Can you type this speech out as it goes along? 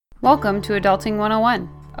Welcome to Adulting 101,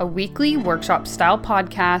 a weekly workshop-style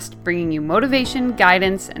podcast bringing you motivation,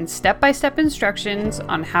 guidance, and step-by-step instructions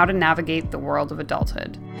on how to navigate the world of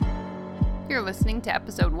adulthood. You're listening to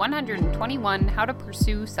episode 121, How to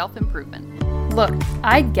Pursue Self-Improvement. Look,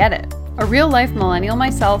 I get it. A real-life millennial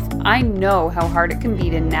myself, I know how hard it can be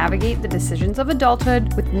to navigate the decisions of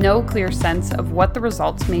adulthood with no clear sense of what the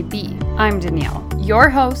results may be. I'm Danielle, your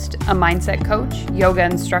host, a mindset coach, yoga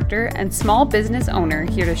instructor, and small business owner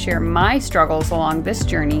here to share my struggles along this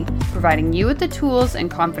journey, providing you with the tools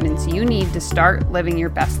and confidence you need to start living your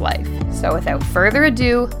best life. So without further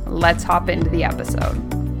ado, let's hop into the episode.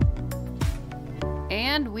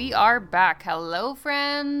 And we are back. Hello,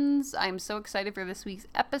 friends. I'm so excited for this week's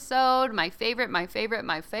episode. My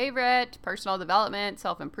favorite, personal development,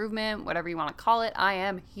 self-improvement, whatever you want to call it. I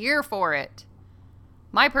am here for it.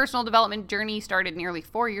 My personal development journey started nearly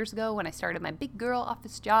 4 years ago when I started my big girl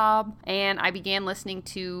office job, and I began listening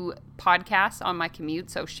to podcasts on my commute.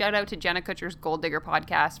 So shout out to Jenna Kutcher's Gold Digger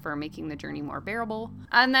podcast for making the journey more bearable.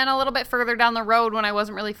 And then a little bit further down the road, when I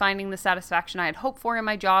wasn't really finding the satisfaction I had hoped for in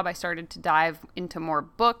my job, I started to dive into more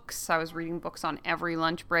books. I was reading books on every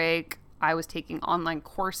lunch break. I was taking online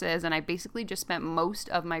courses, and I basically just spent most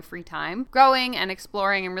of my free time growing and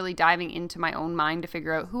exploring and really diving into my own mind to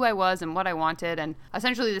figure out who I was and what I wanted. And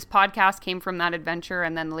essentially this podcast came from that adventure,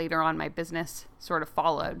 and then later on my business sort of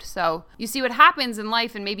followed. So you see what happens in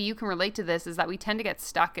life, and maybe you can relate to this, is that we tend to get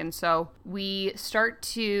stuck. And so we start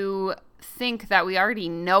to think that we already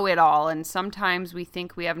know it all, and sometimes we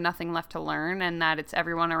think we have nothing left to learn and that it's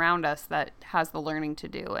everyone around us that has the learning to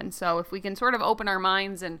do. And so if we can sort of open our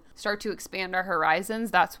minds and start to expand our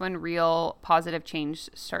horizons, that's when real positive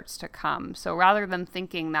change starts to come. So rather than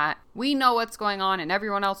thinking that we know what's going on and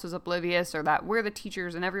everyone else is oblivious, or that we're the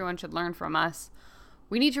teachers and everyone should learn from us,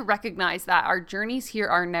 we need to recognize that our journeys here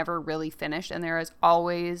are never really finished, and there is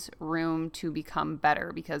always room to become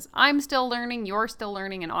better, because I'm still learning, you're still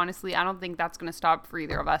learning, and honestly, I don't think that's going to stop for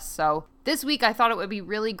either of us. So this week, I thought it would be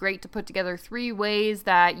really great to put together 3 ways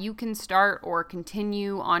that you can start or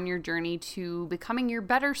continue on your journey to becoming your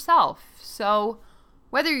better self. So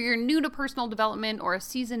whether you're new to personal development or a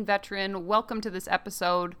seasoned veteran, welcome to this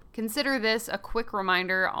episode. Consider this a quick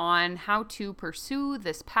reminder on how to pursue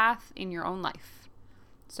this path in your own life.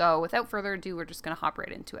 So without further ado, we're just going to hop right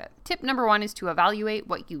into it. Tip number 1 is to evaluate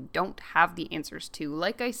what you don't have the answers to.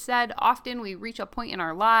 Like I said, often we reach a point in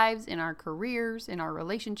our lives, in our careers, in our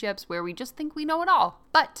relationships where we just think we know it all.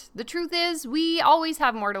 But the truth is, we always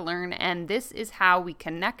have more to learn, and this is how we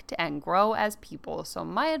connect and grow as people. So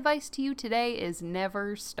my advice to you today is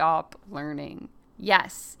never stop learning.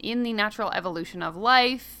 Yes, in the natural evolution of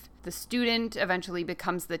life, the student eventually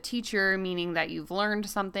becomes the teacher, meaning that you've learned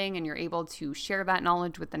something and you're able to share that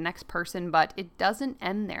knowledge with the next person, but it doesn't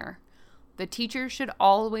end there. The teacher should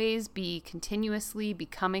always be continuously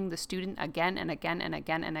becoming the student again and again and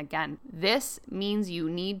again and again. This means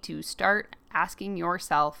you need to start asking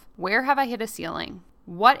yourself, where have I hit a ceiling?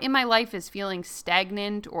 What in my life is feeling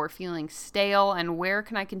stagnant or feeling stale, and where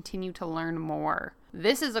can I continue to learn more?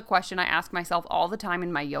 This is a question I ask myself all the time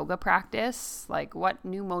in my yoga practice, like what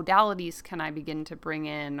new modalities can I begin to bring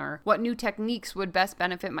in, or what new techniques would best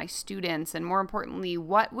benefit my students, and more importantly,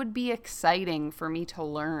 what would be exciting for me to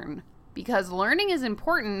learn? Because learning is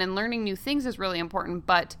important and learning new things is really important,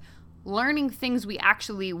 but learning things we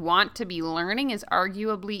actually want to be learning is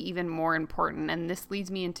arguably even more important. And this leads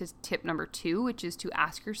me into tip number 2, which is to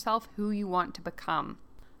ask yourself who you want to become.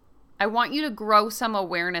 I want you to grow some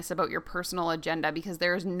awareness about your personal agenda, because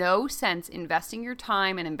there is no sense investing your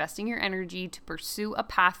time and investing your energy to pursue a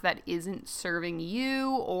path that isn't serving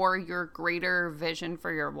you or your greater vision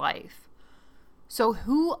for your life. So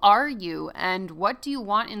who are you and what do you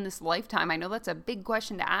want in this lifetime? I know that's a big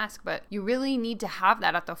question to ask, but you really need to have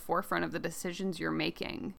that at the forefront of the decisions you're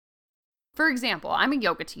making. For example, I'm a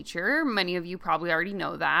yoga teacher. Many of you probably already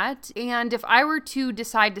know that. And if I were to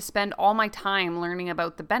decide to spend all my time learning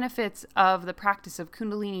about the benefits of the practice of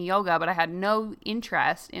Kundalini yoga, but I had no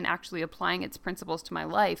interest in actually applying its principles to my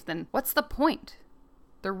life, then what's the point?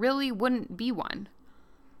 There really wouldn't be one.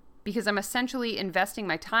 Because I'm essentially investing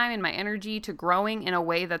my time and my energy to growing in a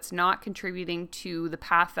way that's not contributing to the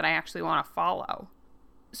path that I actually want to follow.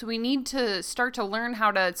 So we need to start to learn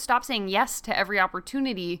how to stop saying yes to every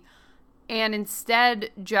opportunity, and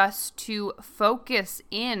instead just to focus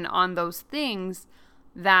in on those things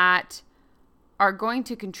that are going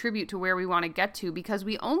to contribute to where we want to get to, because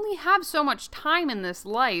we only have so much time in this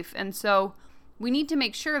life. And so We need to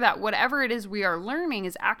make sure that whatever it is we are learning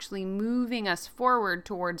is actually moving us forward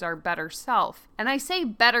towards our better self. And I say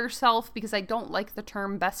better self because I don't like the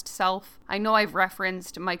term best self. I know I've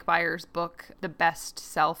referenced Mike Byers' book, The Best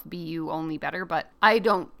Self, Be You, Only Better, but I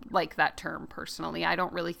don't like that term personally. I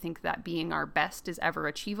don't really think that being our best is ever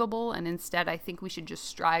achievable, and instead I think we should just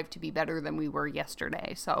strive to be better than we were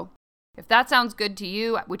yesterday. So if that sounds good to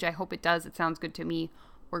you, which I hope it does, it sounds good to me,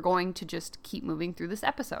 we're going to just keep moving through this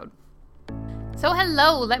episode. So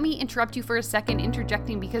hello, let me interrupt you for a second,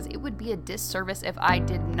 interjecting because it would be a disservice if I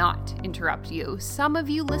did not interrupt you. Some of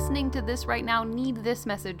you listening to this right now need this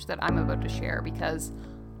message that I'm about to share because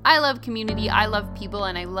I love community, I love people,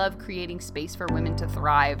 and I love creating space for women to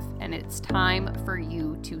thrive. And it's time for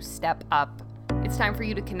you to step up. It's time for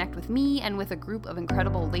you to connect with me and with a group of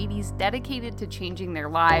incredible ladies dedicated to changing their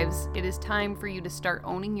lives. It is time for you to start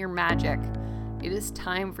owning your magic. It is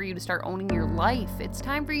time for you to start owning your life. It's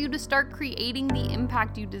time for you to start creating the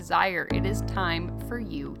impact you desire. It is time for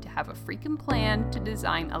you to have a freaking plan to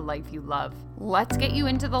design a life you love. Let's get you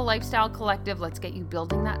into the Lifestyle Collective. Let's get you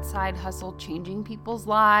building that side hustle, changing people's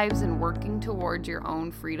lives, and working towards your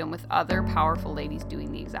own freedom with other powerful ladies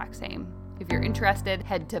doing the exact same. If you're interested,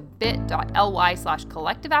 head to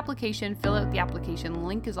bit.ly/collective application, fill out the application.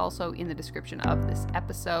 Link is also in the description of this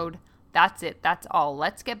episode. That's it. That's all.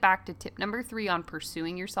 Let's get back to tip number 3 on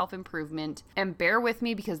pursuing your self-improvement. And bear with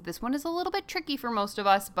me because this one is a little bit tricky for most of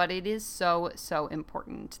us, but it is so, so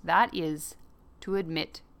important. That is to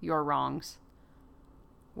admit your wrongs.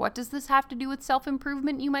 What does this have to do with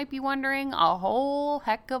self-improvement, you might be wondering? A whole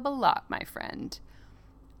heck of a lot, my friend.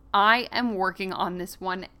 I am working on this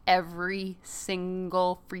one every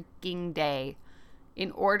single freaking day.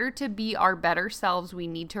 In order to be our better selves, we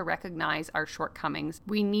need to recognize our shortcomings.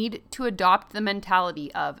 We need to adopt the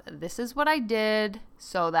mentality of, this is what I did,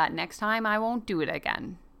 so that next time I won't do it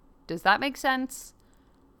again. Does that make sense?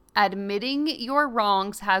 Admitting your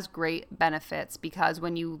wrongs has great benefits because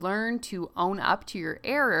when you learn to own up to your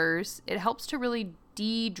errors, it helps to really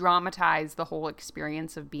de-dramatize the whole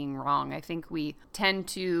experience of being wrong. I think we tend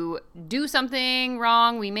to do something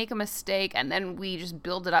wrong, we make a mistake, and then we just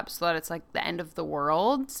build it up so that it's like the end of the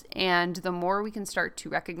world. And the more we can start to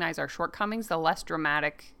recognize our shortcomings, the less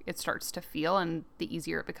dramatic it starts to feel and the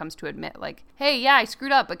easier it becomes to admit, like, hey, yeah, I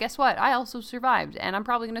screwed up, but guess what? I also survived, and I'm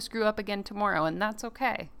probably going to screw up again tomorrow, and that's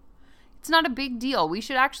okay. It's not a big deal. We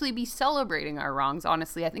should actually be celebrating our wrongs,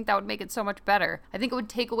 honestly. I think that would make it so much better. I think it would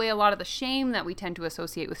take away a lot of the shame that we tend to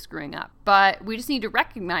associate with screwing up. But we just need to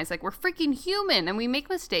recognize, like, we're freaking human and we make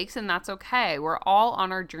mistakes and that's okay. We're all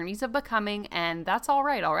on our journeys of becoming and that's all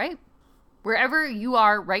right? Wherever you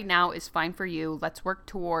are right now is fine for you. Let's work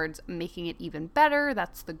towards making it even better.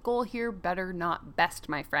 That's the goal here. Better, not best,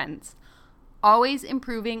 my friends. Always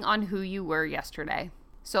improving on who you were yesterday.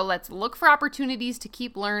 So let's look for opportunities to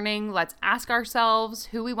keep learning. Let's ask ourselves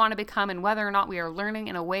who we want to become and whether or not we are learning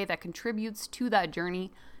in a way that contributes to that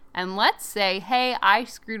journey. And let's say, hey, I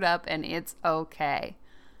screwed up and it's okay.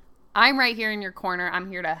 I'm right here in your corner.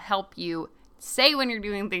 I'm here to help you. Say when you're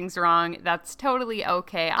doing things wrong. That's totally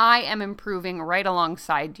okay. I am improving right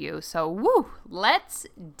alongside you. So woo, let's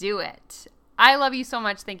do it. I love you so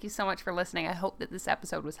much. Thank you so much for listening. I hope that this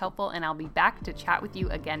episode was helpful and I'll be back to chat with you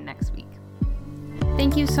again next week.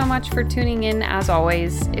 Thank you so much for tuning in as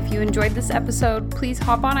always. If you enjoyed this episode, please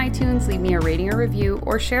hop on iTunes, leave me a rating or review,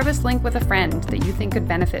 or share this link with a friend that you think could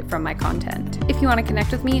benefit from my content. If you want to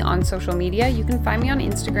connect with me on social media, you can find me on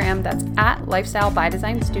Instagram, that's at Lifestyle by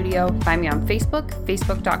Design Studio. Find me on Facebook,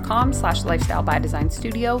 facebook.com/Lifestyle by Design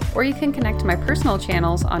Studio, or you can connect to my personal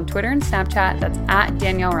channels on Twitter and Snapchat, that's at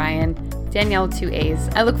Danielle Ryan, Danielle with 2 A's.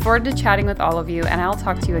 I look forward to chatting with all of you, and I'll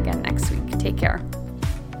talk to you again next week. Take care.